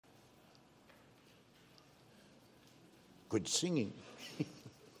Good singing.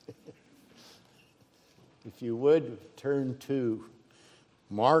 If you would, turn to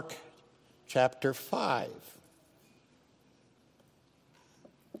Mark chapter 5.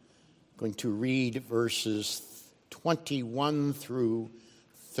 I'm going to read verses 21 through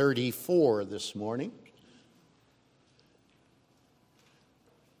 34 this morning.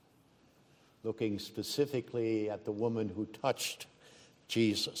 Looking specifically at the woman who touched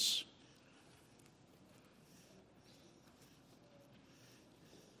Jesus.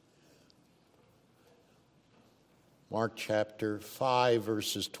 Mark chapter 5,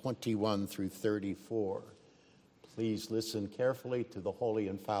 verses 21 through 34. Please listen carefully to the holy,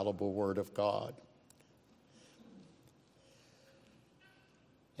 infallible word of God.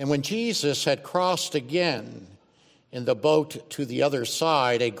 And when Jesus had crossed again in the boat to the other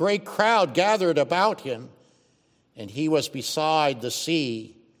side, a great crowd gathered about him, and he was beside the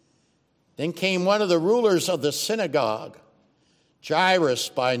sea. Then came one of the rulers of the synagogue, Jairus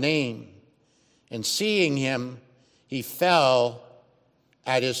by name, and seeing him, he fell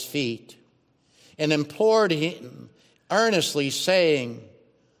at his feet and implored him earnestly, saying,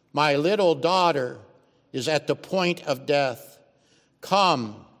 "My little daughter is at the point of death.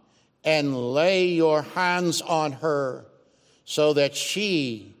 Come and lay your hands on her so that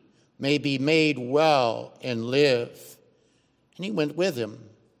she may be made well and live." And he went with him.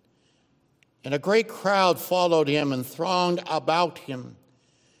 And a great crowd followed him and thronged about him.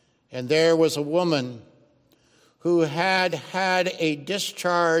 And there was a woman who had had a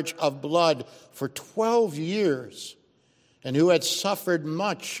discharge of blood for 12 years, and who had suffered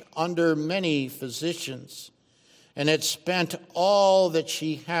much under many physicians, and had spent all that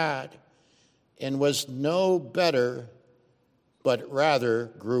she had, and was no better, but rather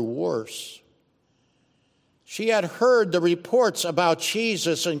grew worse. She had heard the reports about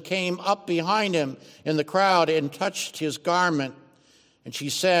Jesus and came up behind him in the crowd and touched his garment. And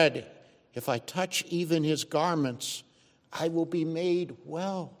she said, "If I touch even his garments, I will be made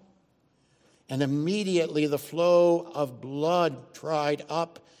well." And immediately the flow of blood dried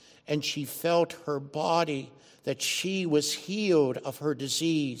up, and she felt her body that she was healed of her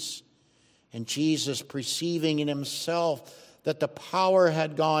disease. And Jesus, perceiving in himself that the power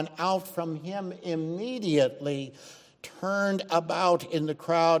had gone out from him, immediately turned about in the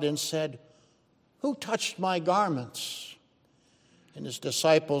crowd and said, "Who touched my garments?" And his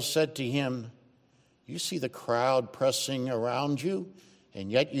disciples said to him, "You see the crowd pressing around you,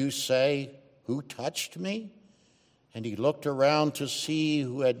 and yet you say, 'Who touched me?'" And he looked around to see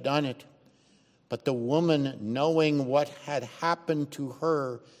who had done it. But the woman, knowing what had happened to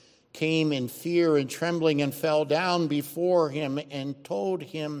her, came in fear and trembling and fell down before him and told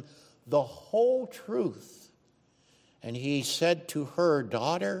him the whole truth. And he said to her,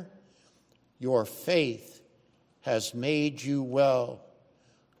 "Daughter, your faith has made you well.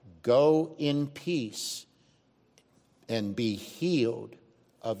 Go in peace and be healed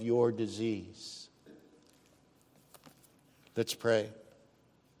of your disease." Let's pray.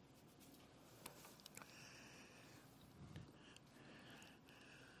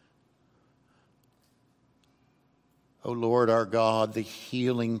 O Lord our God, the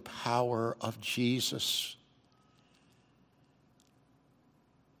healing power of Jesus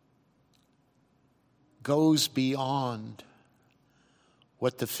goes beyond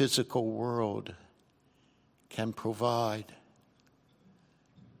what the physical world can provide.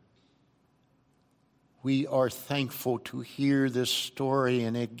 We are thankful to hear this story,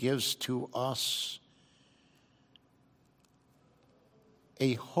 and it gives to us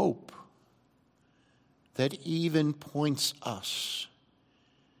a hope that even points us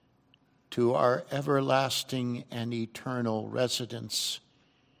to our everlasting and eternal residence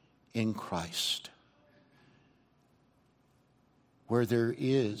in Christ, where there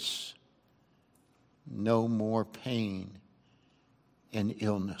is no more pain and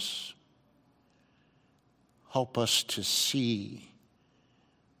illness. Help us to see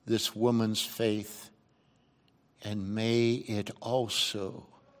this woman's faith, and may it also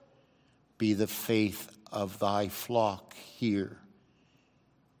be the faith of thy flock here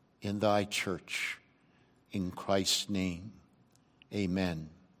in thy church. In Christ's name, amen.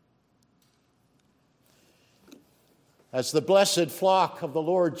 As the blessed flock of the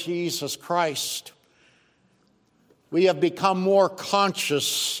Lord Jesus Christ, we have become more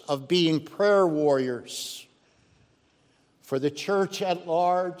conscious of being prayer warriors for the church at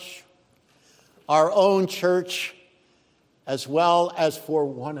large, our own church, as well as for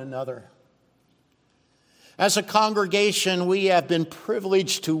one another. As a congregation, we have been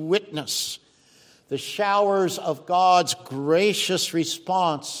privileged to witness the showers of God's gracious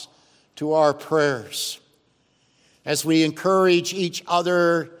response to our prayers. As we encourage each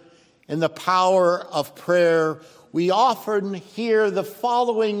other in the power of prayer, we often hear the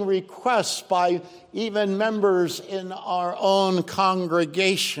following requests by even members in our own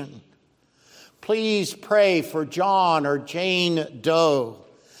congregation. Please pray for John or Jane Doe,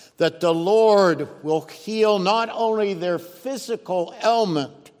 that the Lord will heal not only their physical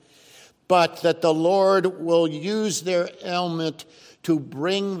ailment, but that the Lord will use their ailment to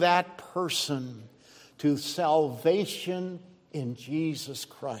bring that person to salvation in Jesus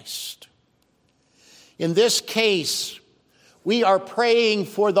Christ. In this case, we are praying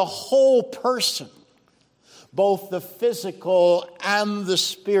for the whole person, both the physical and the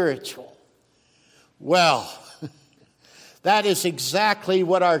spiritual. Well, that is exactly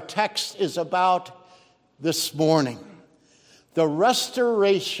what our text is about this morning. The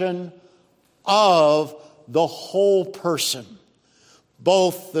restoration of the whole person,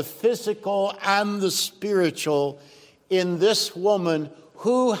 both the physical and the spiritual, in this woman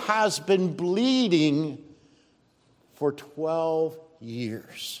who has been bleeding for 12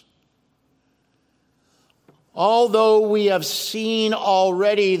 years. Although we have seen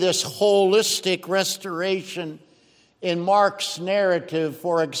already this holistic restoration in Mark's narrative,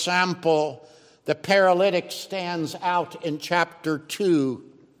 for example, the paralytic stands out in chapter 2.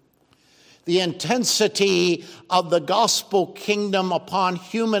 The intensity of the gospel kingdom upon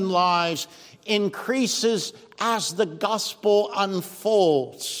human lives increases as the gospel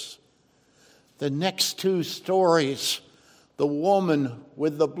unfolds. The next two stories, the woman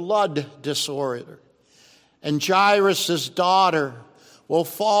with the blood disorder and Jairus' daughter, will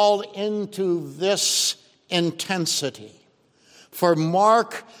fall into this intensity. For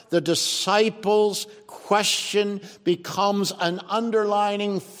Mark, the disciples' question becomes an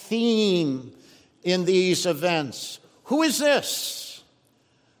underlining theme in these events. Who is this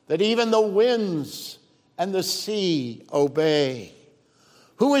that even the winds and the sea obey?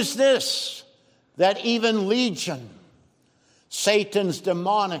 Who is this that even Legion, Satan's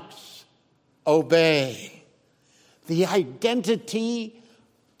demonics, obey? The identity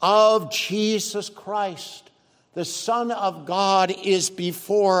of Jesus Christ, the Son of God, is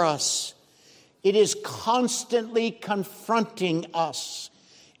before us. It is constantly confronting us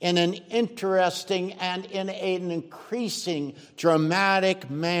in an interesting and in an increasing dramatic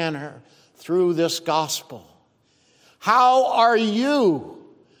manner through this gospel. How are you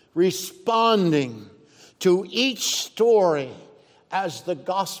responding to each story as the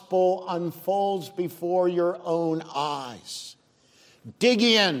gospel unfolds before your own eyes? Dig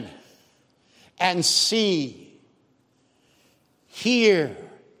in and see, hear,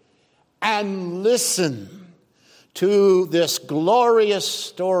 and listen to this glorious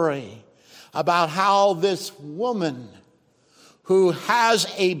story about how this woman who has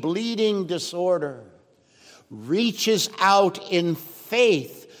a bleeding disorder reaches out in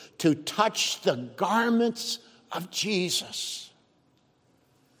faith to touch the garments of Jesus.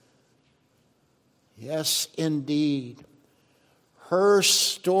 Yes, indeed. Her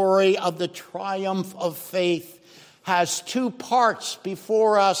story of the triumph of faith has two parts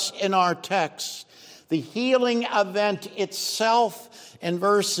before us in our text. The healing event itself in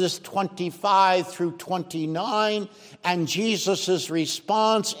verses 25 through 29, and Jesus'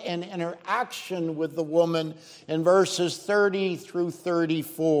 response and interaction with the woman in verses 30 through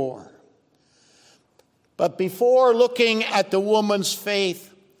 34. But before looking at the woman's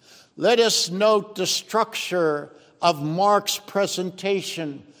faith, let us note the structure of Mark's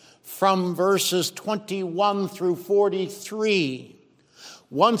presentation from verses 21 through 43.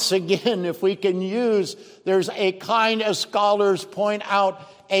 Once again, if we can use, there's a kind, as scholars point out,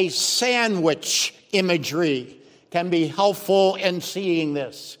 a sandwich imagery can be helpful in seeing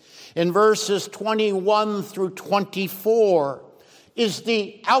this. In verses 21 through 24 is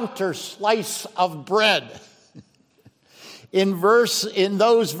the outer slice of bread. In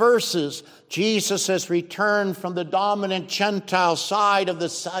those verses, Jesus has returned from the dominant Gentile side of the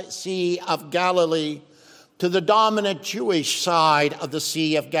Sea of Galilee to the dominant Jewish side of the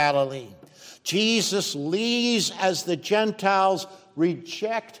Sea of Galilee. Jesus leaves as the Gentiles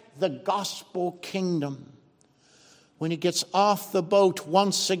reject the gospel kingdom. When he gets off the boat,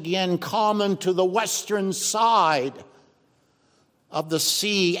 once again common to the western side of the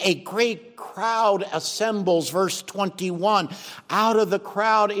sea, a great crowd assembles. Verse 21, out of the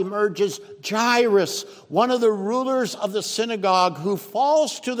crowd emerges Jairus, one of the rulers of the synagogue, who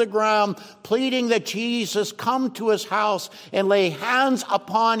falls to the ground, pleading that Jesus come to his house and lay hands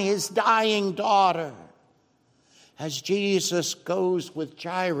upon his dying daughter. As Jesus goes with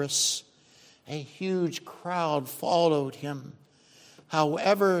Jairus, a huge crowd followed him.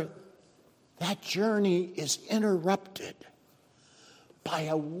 However, that journey is interrupted by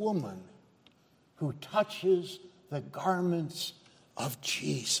a woman who touches the garments of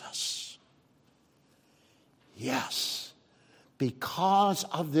Jesus. Yes, because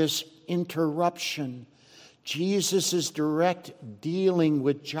of this interruption, Jesus' direct dealing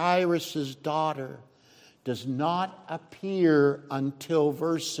with Jairus' daughter does not appear until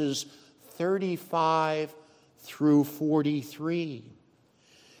verses 35 through 43.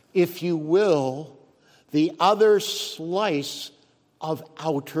 If you will, the other slice of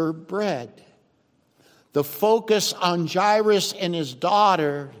outer bread. The focus on Jairus and his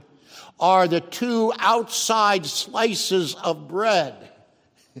daughter are the two outside slices of bread,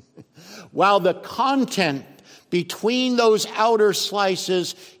 while the content between those outer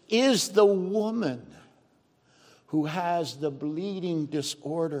slices is the woman who has the bleeding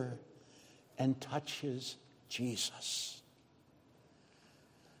disorder and touches Jesus.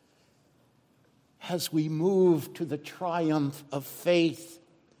 As we move to the triumph of faith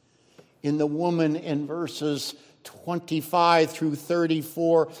in the woman in verses 25 through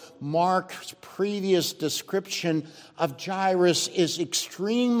 34, Mark's previous description of Jairus is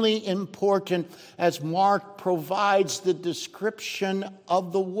extremely important as Mark provides the description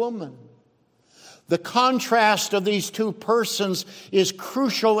of the woman. The contrast of these two persons is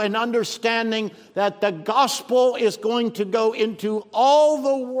crucial in understanding that the gospel is going to go into all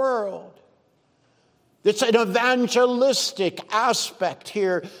the world. It's an evangelistic aspect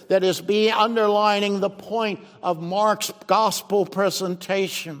here that is underlining the point of Mark's gospel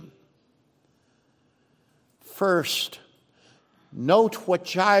presentation. First, note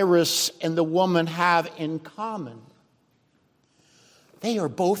what Jairus and the woman have in common. They are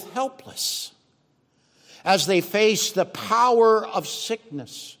both helpless as they face the power of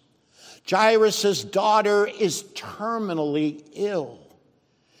sickness. Jairus' daughter is terminally ill,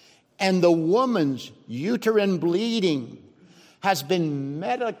 and the woman's uterine bleeding has been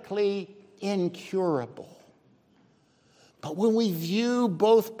medically incurable. But when we view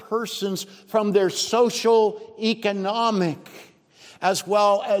both persons from their social, economic, as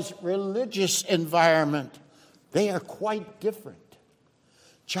well as religious environment, they are quite different.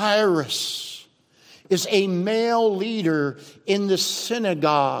 Jairus is a male leader in the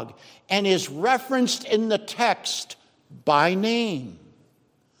synagogue and is referenced in the text by name.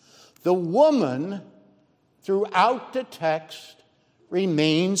 The woman, throughout the text,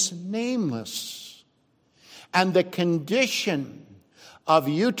 remains nameless. And the condition of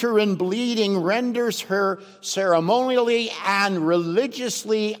uterine bleeding renders her ceremonially and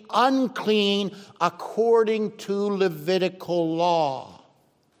religiously unclean according to Levitical law.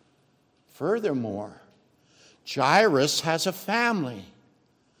 Furthermore, Jairus has a family,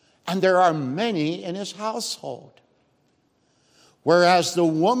 and there are many in his household. Whereas the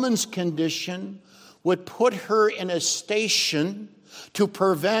woman's condition would put her in a station to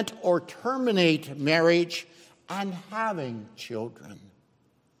prevent or terminate marriage and having children.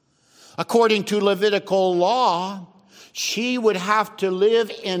 According to Levitical law, she would have to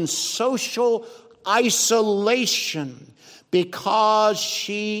live in social isolation because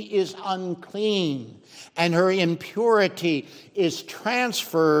she is unclean and her impurity is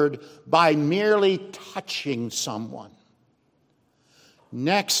transferred by merely touching someone.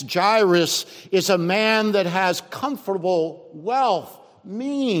 Next, Jairus is a man that has comfortable wealth,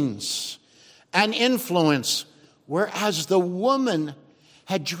 means, and influence, whereas the woman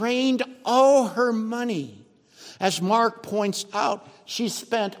had drained all her money. As Mark points out, she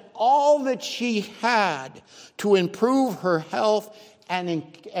spent all that she had to improve her health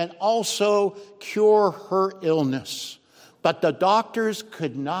and also cure her illness. But the doctors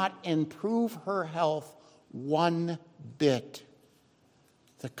could not improve her health one bit.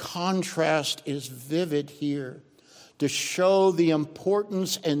 The contrast is vivid here to show the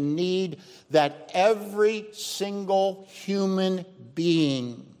importance and need that every single human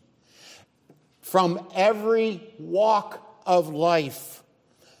being from every walk of life,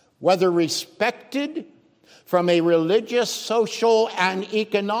 whether respected from a religious, social, and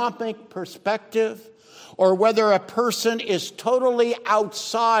economic perspective, or whether a person is totally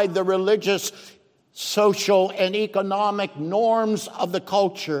outside the religious, social, and economic norms of the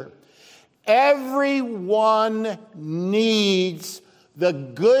culture, everyone needs the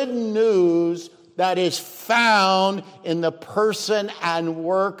good news that is found in the person and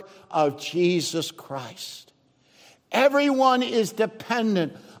work of Jesus Christ. Everyone is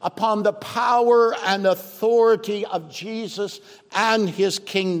dependent upon the power and authority of Jesus and his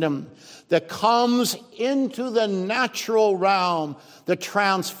kingdom that comes into the natural realm, the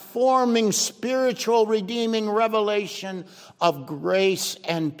transforming, spiritual, redeeming revelation of grace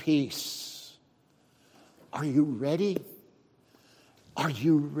and peace. Are you ready? Are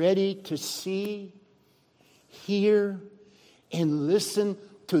you ready to see, hear, and listen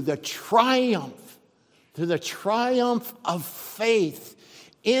to the triumph of faith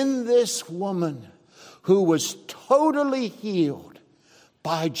in this woman who was totally healed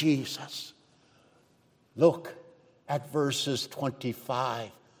by Jesus? Look at verses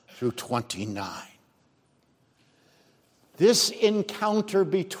 25 through 29. This encounter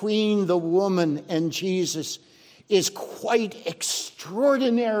between the woman and Jesus is quite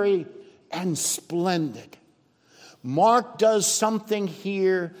extraordinary and splendid. Mark does something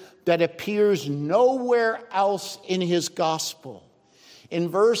here that appears nowhere else in his gospel. In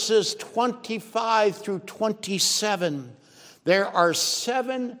verses 25 through 27, there are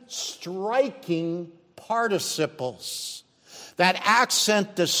 7 striking participles that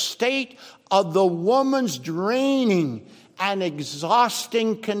accent the state of the woman's draining and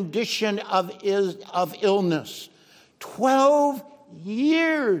exhausting condition of illness. 12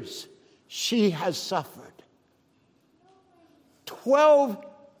 years she has suffered. 12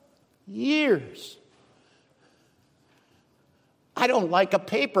 years. I don't like a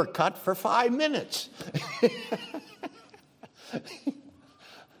paper cut for 5 minutes.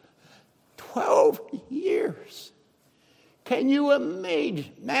 12 years. Can you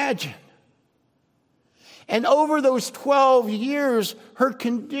imagine? And over those 12 years, her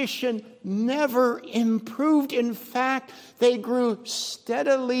condition never improved. In fact, they grew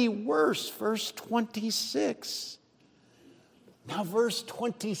steadily worse. Verse 26. Now, verse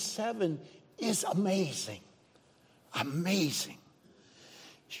 27 is amazing. Amazing.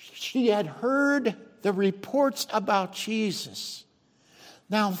 She had heard the reports about Jesus.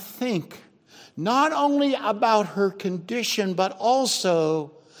 Now think not only about her condition, but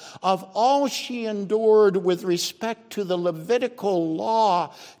also of all she endured with respect to the Levitical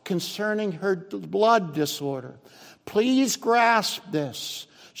law concerning her blood disorder. Please grasp this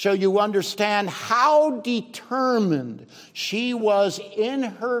so you understand how determined she was in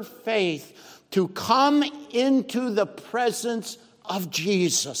her faith to come into the presence of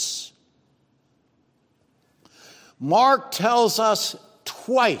Jesus. Mark tells us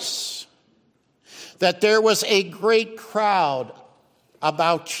twice that there was a great crowd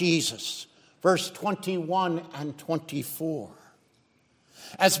about Jesus. Verse 21 and 24.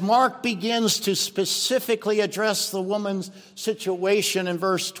 As Mark begins to specifically address the woman's situation in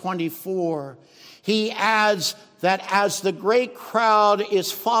verse 24, he adds that as the great crowd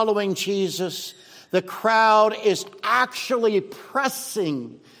is following Jesus, the crowd is actually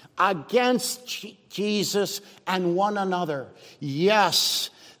pressing against Jesus and one another. Yes,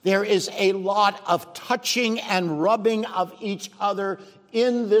 there is a lot of touching and rubbing of each other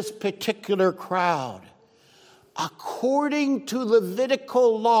in this particular crowd. According to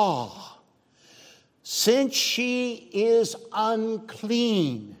Levitical law, since she is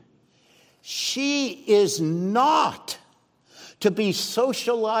unclean, she is not to be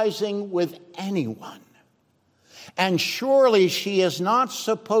socializing with anyone. And surely she is not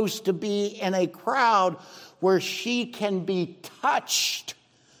supposed to be in a crowd where she can be touched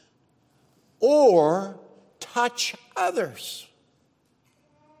or touch others.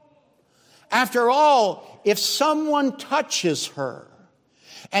 After all, if someone touches her,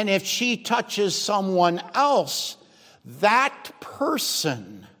 and if she touches someone else, that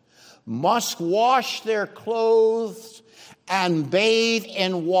person must wash their clothes and bathe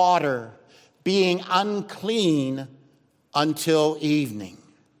in water, being unclean until evening.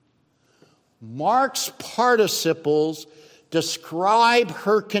 Mark's participles describe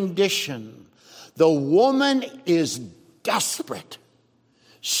her condition. The woman is desperate.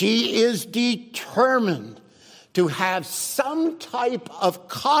 She is determined to have some type of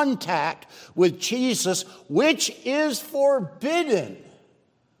contact with Jesus, which is forbidden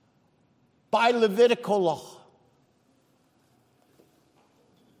by Levitical law.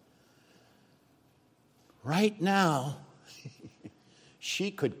 Right now,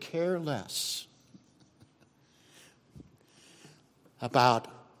 she could care less about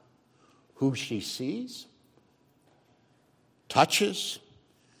who she sees, touches,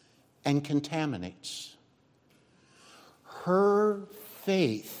 and contaminates. Her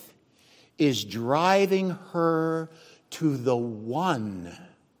faith is driving her to the one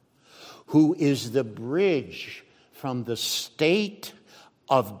who is the bridge from the state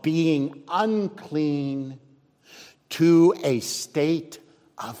of being unclean to a state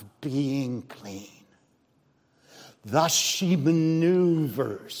of being clean. Thus she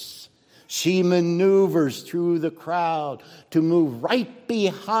maneuvers. She maneuvers through the crowd to move right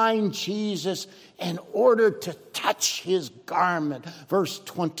behind Jesus in order to touch his garment. Verse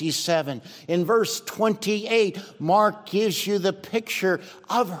 27. In verse 28, Mark gives you the picture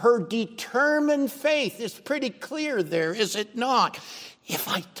of her determined faith. It's pretty clear there, is it not? If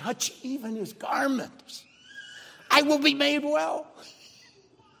I touch even his garments, I will be made well.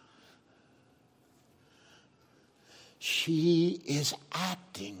 She is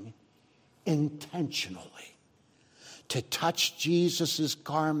acting intentionally to touch Jesus'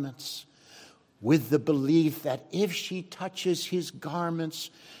 garments with the belief that if she touches his garments,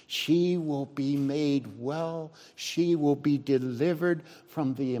 she will be made well. She will be delivered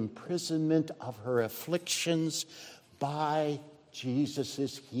from the imprisonment of her afflictions by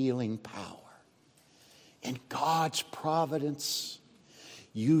Jesus' healing power. In God's providence,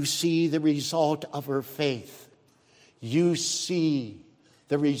 you see the result of her faith. You see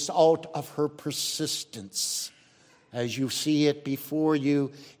the result of her persistence, as you see it before you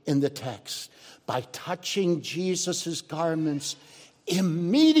in the text. By touching Jesus' garments,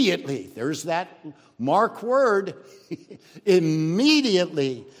 immediately, there's that Mark word,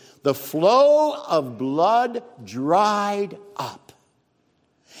 immediately, the flow of blood dried up.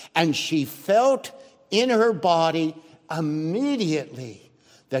 And she felt in her body immediately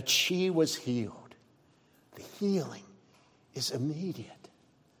that she was healed. The healing is immediate.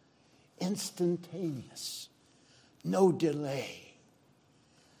 Instantaneous, no delay.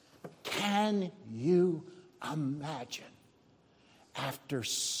 Can you imagine, after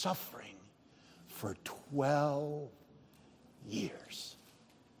suffering for 12 years?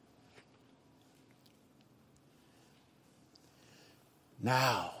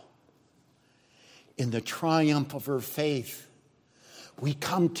 Now, in the triumph of her faith, we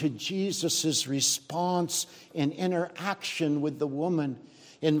come to Jesus' response and interaction with the woman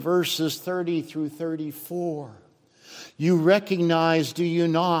in verses 30 through 34. You recognize, do you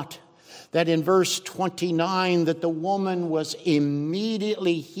not, that in verse 29 that the woman was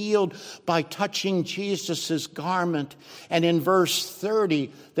immediately healed by touching Jesus' garment. And in verse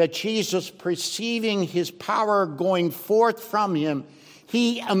 30 that Jesus, perceiving his power going forth from him,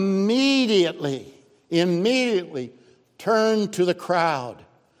 he immediately turned to the crowd.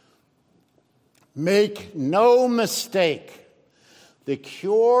 Make no mistake, the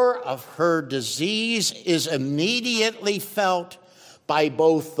cure of her disease is immediately felt by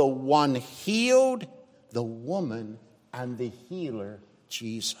both the one healed, the woman, and the healer,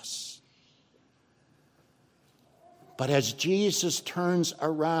 Jesus. But as Jesus turns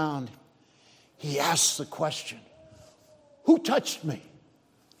around, he asks the question, who touched me?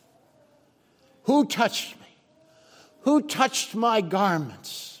 Who touched me? Who touched my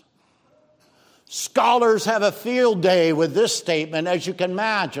garments? Scholars have a field day with this statement, as you can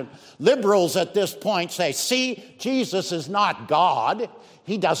imagine. Liberals at this point say, see, Jesus is not God.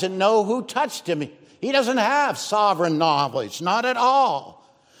 He doesn't know who touched him. He doesn't have sovereign knowledge, not at all.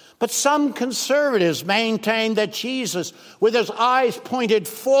 But some conservatives maintain that Jesus, with his eyes pointed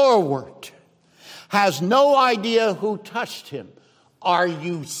forward, has no idea who touched him. Are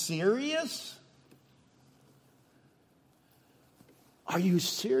you serious? Are you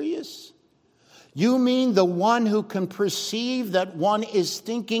serious? You mean the one who can perceive that one is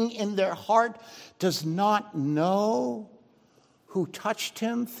thinking in their heart does not know who touched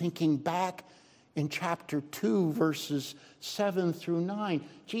him? Thinking back in chapter 2, verses 7 through 9,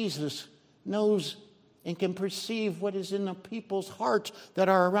 Jesus knows and can perceive what is in the people's hearts that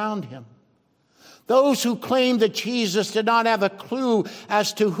are around him. Those who claim that Jesus did not have a clue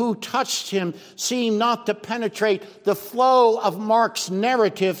as to who touched him seem not to penetrate the flow of Mark's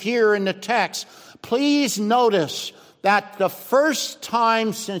narrative here in the text. Please notice that the first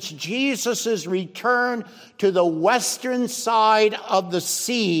time since Jesus' return to the western side of the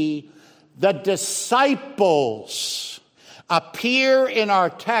sea, the disciples appear in our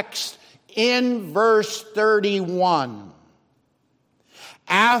text in verse 31.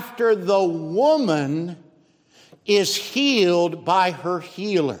 After the woman is healed by her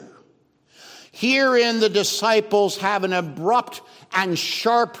healer. Herein the disciples have an abrupt and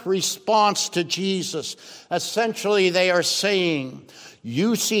sharp response to Jesus. Essentially, they are saying,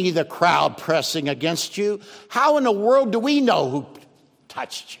 you see the crowd pressing against you. How in the world do we know who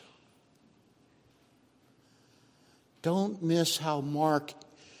touched you? Don't miss how Mark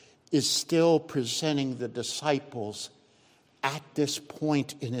is still presenting the disciples at this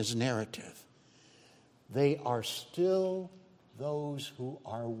point in his narrative. They are still those who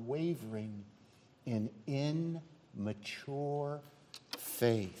are wavering in immature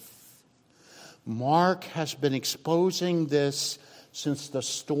faith. Mark has been exposing this since the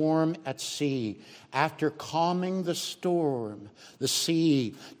storm at sea. After calming the storm, the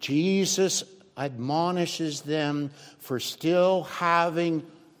sea, Jesus admonishes them for still having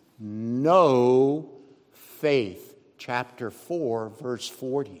no faith. Chapter 4, verse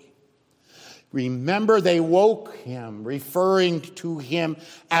 40. Remember, they woke him, referring to him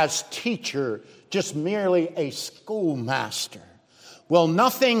as teacher, just merely a schoolmaster. Well,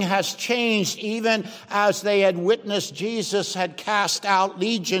 nothing has changed, even as they had witnessed Jesus had cast out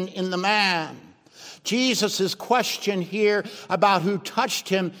legion in the man. Jesus' question here about who touched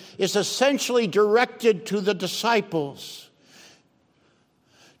him is essentially directed to the disciples.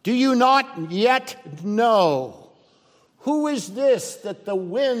 Do you not yet know? Who is this that the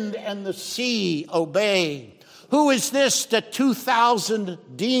wind and the sea obey? Who is this that 2,000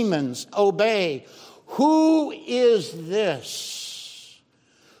 demons obey? Who is this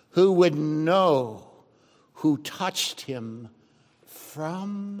who would know who touched him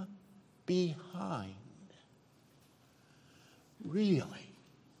from behind? Really?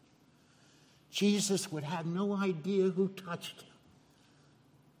 Jesus would have no idea who touched him.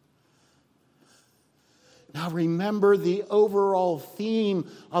 Now remember, the overall theme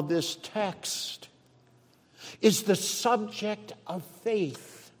of this text is the subject of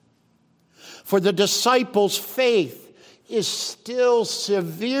faith. For the disciples, faith is still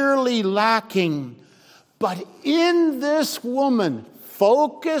severely lacking. But in this woman,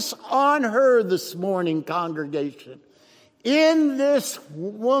 focus on her this morning, congregation. In this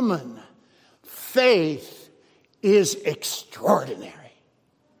woman, faith is extraordinary.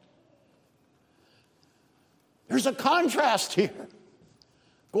 There's a contrast here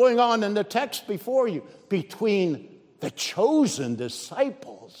going on in the text before you between the chosen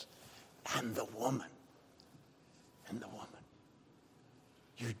disciples and the woman.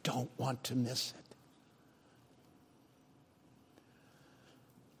 You don't want to miss it.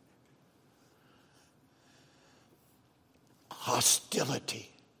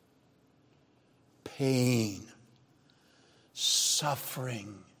 Hostility, pain,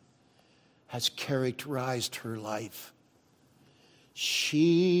 suffering has characterized her life.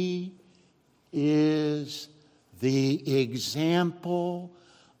 She is the example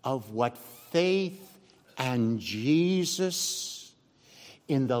of what faith and Jesus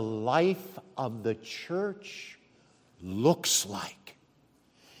in the life of the church looks like.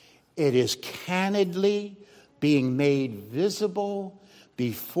 It is candidly being made visible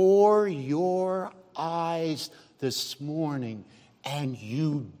before your eyes this morning. And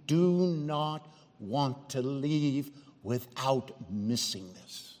you do not want to leave without missing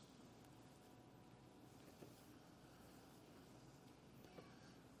this.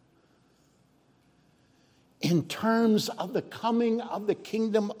 In terms of the coming of the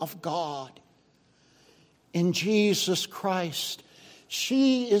kingdom of God in Jesus Christ,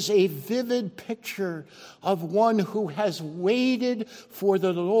 she is a vivid picture of one who has waited for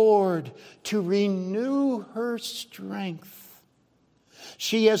the Lord to renew her strength.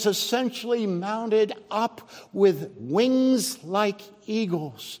 She is essentially mounted up with wings like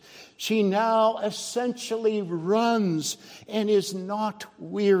eagles. She now essentially runs and is not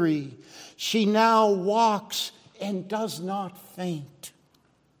weary. She now walks and does not faint.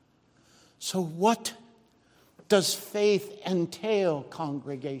 So what does faith entail,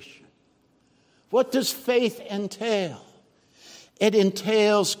 congregation? What does faith entail? It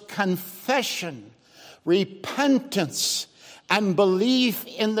entails confession, repentance, and belief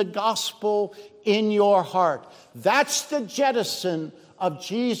in the gospel in your heart. That's the jettison of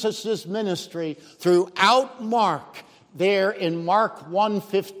Jesus' ministry throughout Mark, there in Mark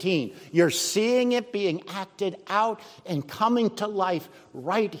 1:15. You're seeing it being acted out and coming to life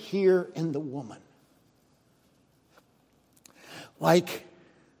right here in the woman. Like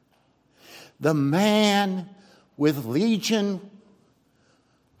the man with legion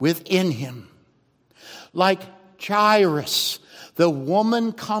within him, like Jairus, the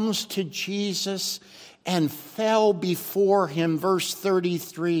woman comes to Jesus and fell before him, verse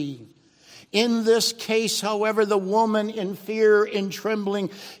 33. In this case, however, the woman in fear and trembling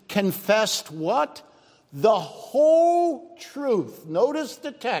confessed what? The whole truth. Notice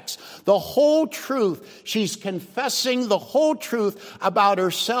the text. The whole truth. She's confessing the whole truth about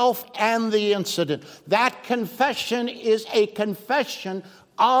herself and the incident. That confession is a confession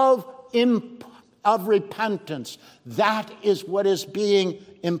of repentance. That is what is being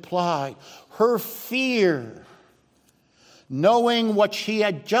implied. Her fear, knowing what she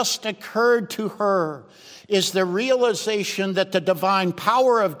had just occurred to her, is the realization that the divine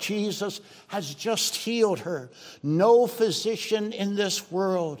power of Jesus has just healed her. No physician in this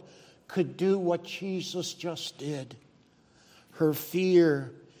world could do what Jesus just did. Her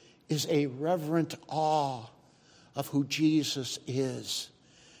fear is a reverent awe of who Jesus is.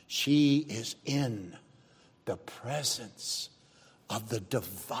 She is in the presence of the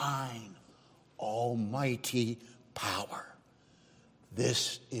divine, almighty power.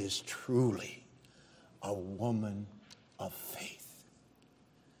 This is truly a woman of faith.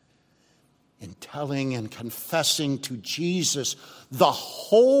 In telling and confessing to Jesus the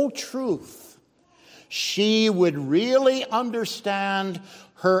whole truth, she would really understand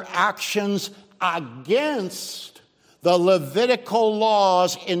her actions against the Levitical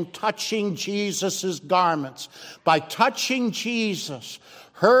laws in touching Jesus' garments. By touching Jesus,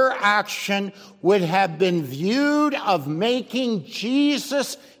 her action would have been viewed of making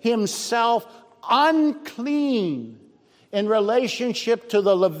Jesus himself unclean in relationship to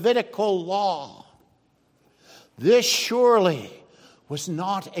the Levitical law. This surely was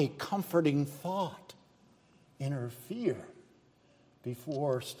not a comforting thought in her fear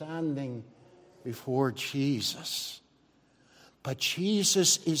before standing before Jesus. But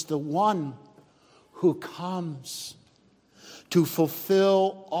Jesus is the one who comes to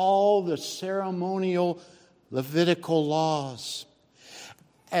fulfill all the ceremonial Levitical laws.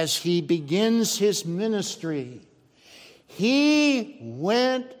 As he begins his ministry, he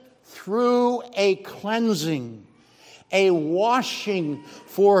went through a cleansing, a washing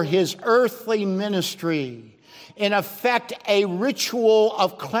for his earthly ministry. In effect, a ritual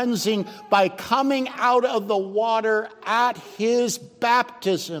of cleansing by coming out of the water at his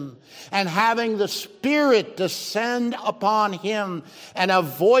baptism and having the Spirit descend upon him and a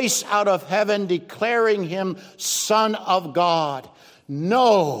voice out of heaven declaring him Son of God.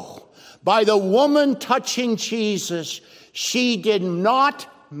 No, by the woman touching Jesus, she did not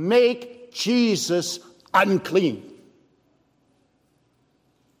make Jesus unclean.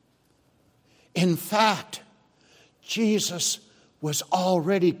 In fact, Jesus was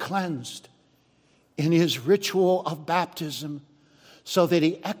already cleansed in his ritual of baptism so that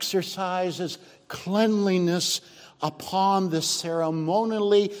he exercises cleanliness upon the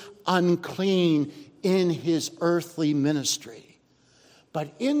ceremonially unclean in his earthly ministry.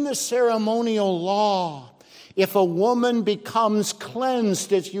 But in the ceremonial law, if a woman becomes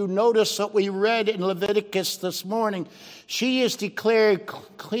cleansed, as you notice what we read in Leviticus this morning, she is declared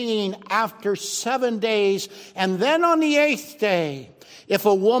clean after 7 days. And then on the 8th day, if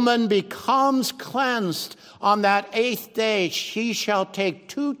a woman becomes cleansed on that 8th day, she shall take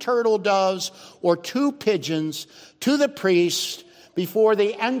 2 turtle doves or 2 pigeons to the priest before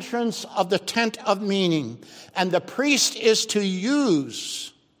the entrance of the tent of meeting. And the priest is to use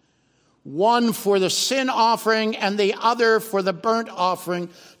one for the sin offering and the other for the burnt offering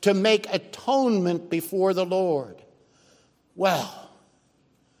to make atonement before the Lord. Well,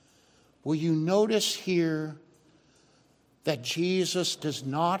 will you notice here that Jesus does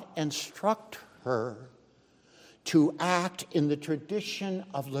not instruct her to act in the tradition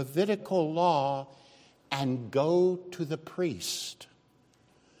of Levitical law and go to the priest?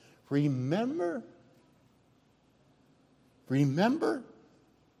 Remember,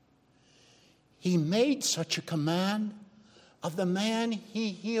 he made such a command of the man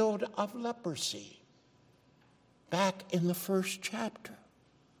he healed of leprosy back in the first chapter.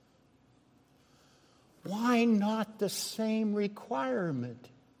 Why not the same requirement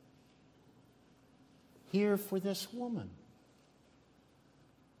here for this woman?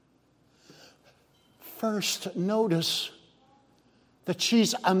 First, notice that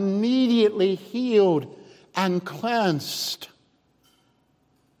she's immediately healed and cleansed.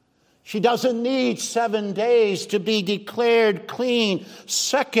 She doesn't need 7 days to be declared clean.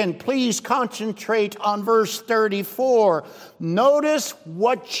 Second, please concentrate on verse 34. Notice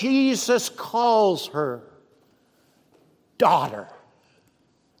what Jesus calls her. Daughter.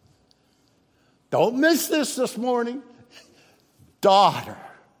 Don't miss this morning. Daughter.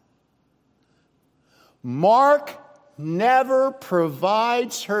 Mark never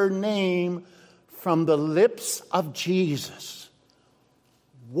provides her name from the lips of Jesus.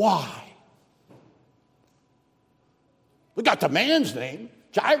 Why? We got the man's name,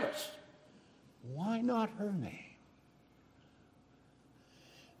 Jairus. Why not her name?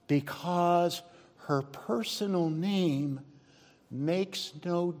 Because her personal name makes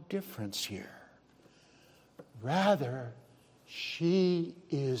no difference here. Rather, she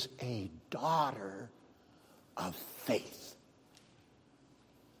is a daughter of faith.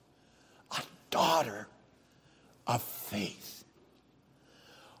 A daughter of faith.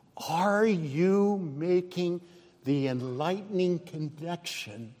 Are you making the enlightening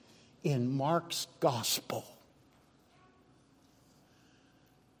connection in Mark's gospel?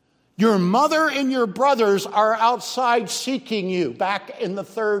 Your mother and your brothers are outside seeking you, back in the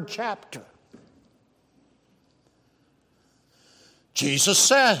 3rd chapter. Jesus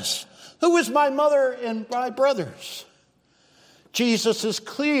says, who is my mother and my brothers? Jesus is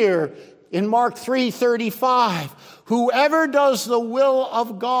clear in Mark 3:35. Whoever does the will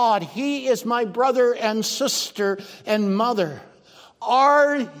of God, he is my brother and sister and mother.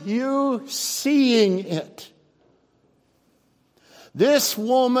 Are you seeing it? This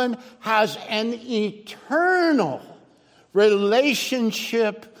woman has an eternal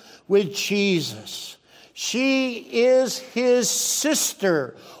relationship with Jesus. She is his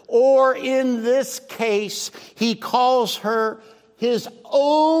sister, or in this case, he calls her his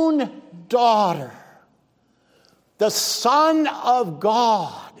own daughter. The Son of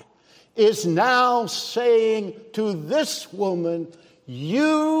God is now saying to this woman,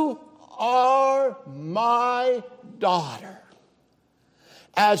 you are my daughter.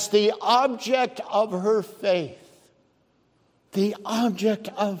 As the object of her faith,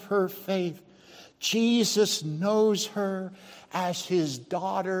 Jesus knows her as his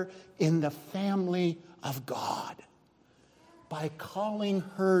daughter in the family of God. By calling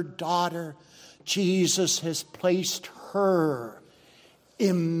her daughter, Jesus has placed her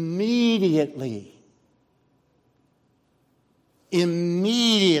immediately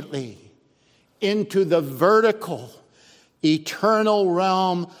into the vertical, eternal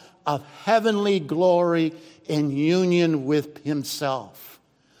realm of heavenly glory in union with himself.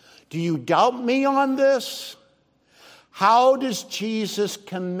 Do you doubt me on this? How does Jesus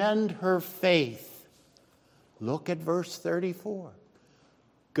commend her faith? Look at verse 34.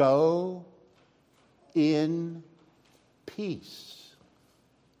 Go in peace.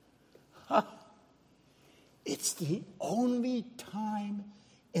 It's the only time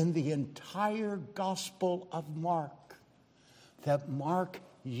in the entire Gospel of Mark that Mark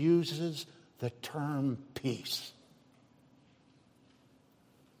uses the term peace.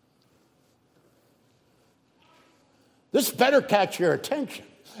 This better catch your attention.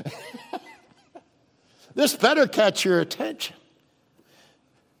 This better catch your attention.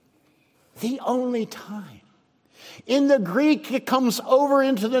 The only time. In the Greek, it comes over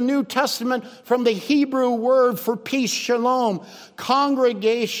into the New Testament from the Hebrew word for peace, shalom,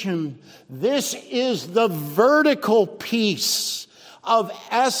 congregation. This is the vertical peace of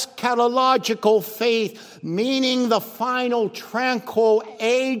eschatological faith, meaning the final tranquil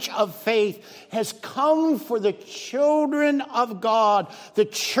age of faith has come for the children of God, the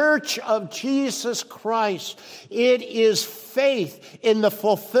church of Jesus Christ. It is faith in the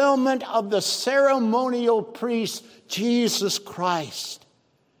fulfillment of the ceremonial priest, Jesus Christ.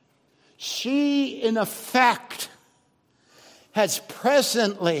 She, in effect, has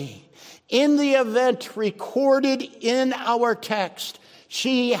presently, in the event recorded in our text,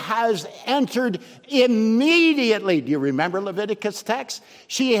 she has entered immediately. Do you remember Leviticus text?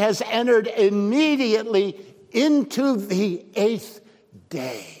 She has entered immediately into the 8th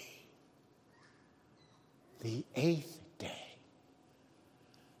day. The 8th day.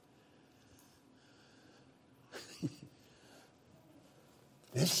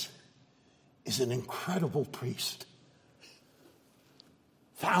 This is an incredible priest,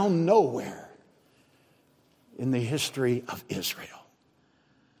 found nowhere in the history of Israel.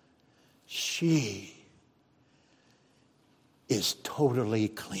 She is totally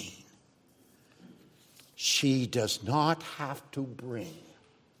clean. She does not have to bring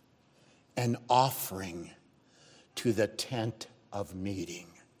an offering to the tent of meeting.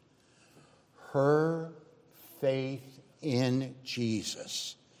 Her faith in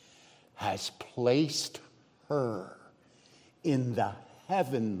Jesus has placed her in the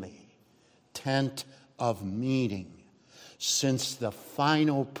heavenly tent of meeting, since the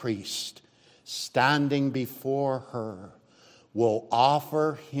final priest standing before her will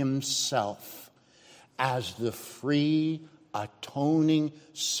offer himself as the free atoning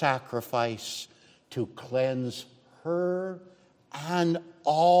sacrifice to cleanse her and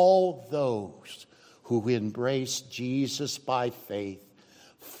all those who embrace Jesus by faith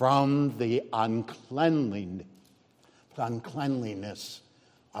from the uncleanliness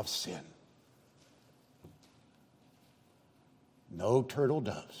of sin. No turtle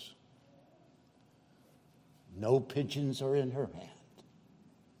doves. No pigeons are in her hand.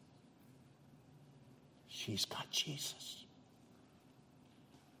 She's got Jesus.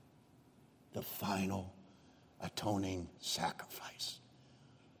 The final atoning sacrifice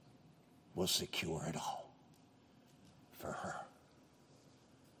will secure it all for her.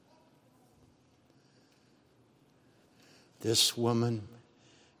 This woman,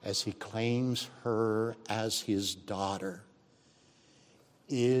 as he claims her as his daughter,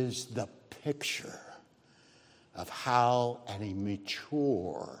 is the picture of how a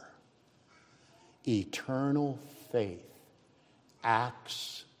mature, eternal faith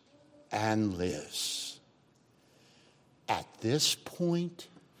acts and lives. At this point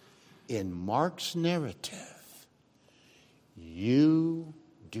in Mark's narrative, you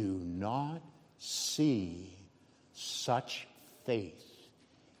do not see such faith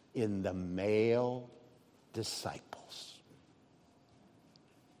in the male disciples.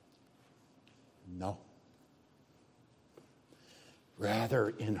 No. Rather,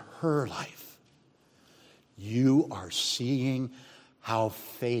 in her life, you are seeing how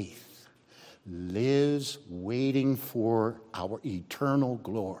faith lives waiting for our eternal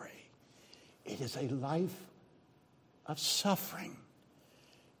glory. It is a life of suffering.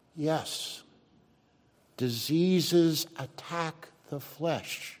 Yes, diseases attack the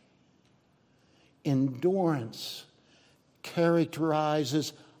flesh. Endurance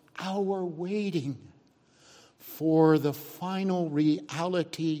characterizes our waiting for the final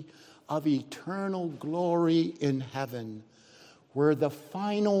reality of eternal glory in heaven, where the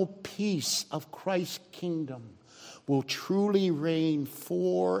final peace of Christ's kingdom will truly reign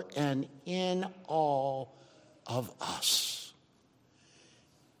for and in all of us.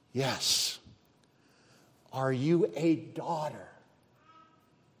 Yes. Are you a daughter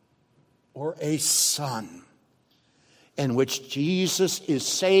or a son in which Jesus is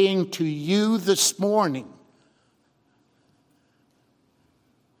saying to you this morning?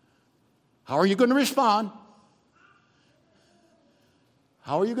 How are you going to respond?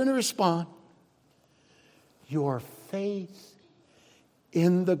 How are you going to respond? Your faith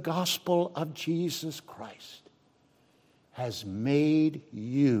in the gospel of Jesus Christ has made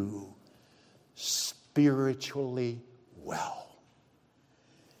you spiritually well.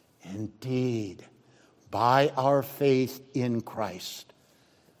 Indeed, by our faith in Christ,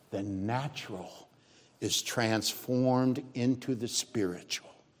 the natural is transformed into the spiritual.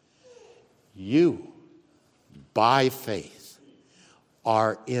 You, by faith,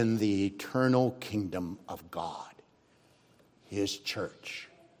 are in the eternal kingdom of God, His church,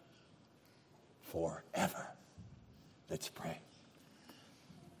 forever. Let's pray.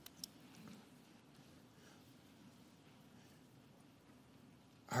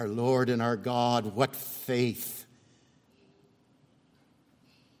 Our Lord and our God, what faith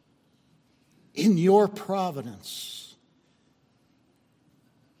in your providence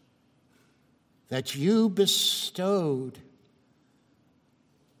that you bestowed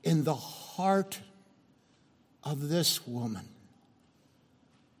in the heart of this woman.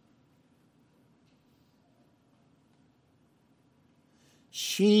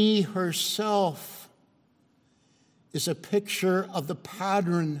 She herself is a picture of the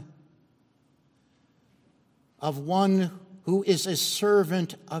pattern of one who is a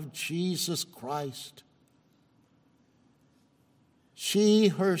servant of Jesus Christ. She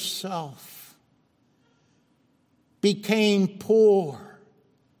herself became poor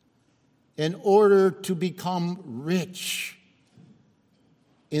in order to become rich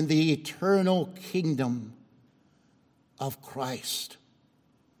in the eternal kingdom of Christ.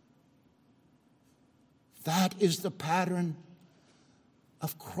 That is the pattern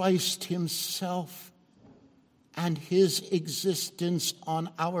of Christ Himself and His existence on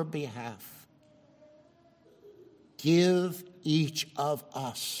our behalf. Give each of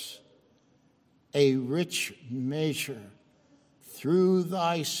us a rich measure through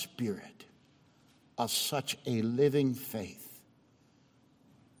Thy Spirit of such a living faith.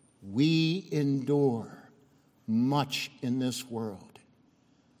 We endure much in this world.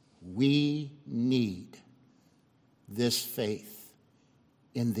 We need this faith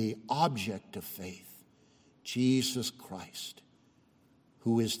in the object of faith, Jesus Christ,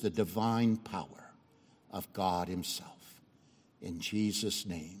 who is the divine power of God Himself. In Jesus'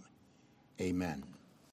 name, amen.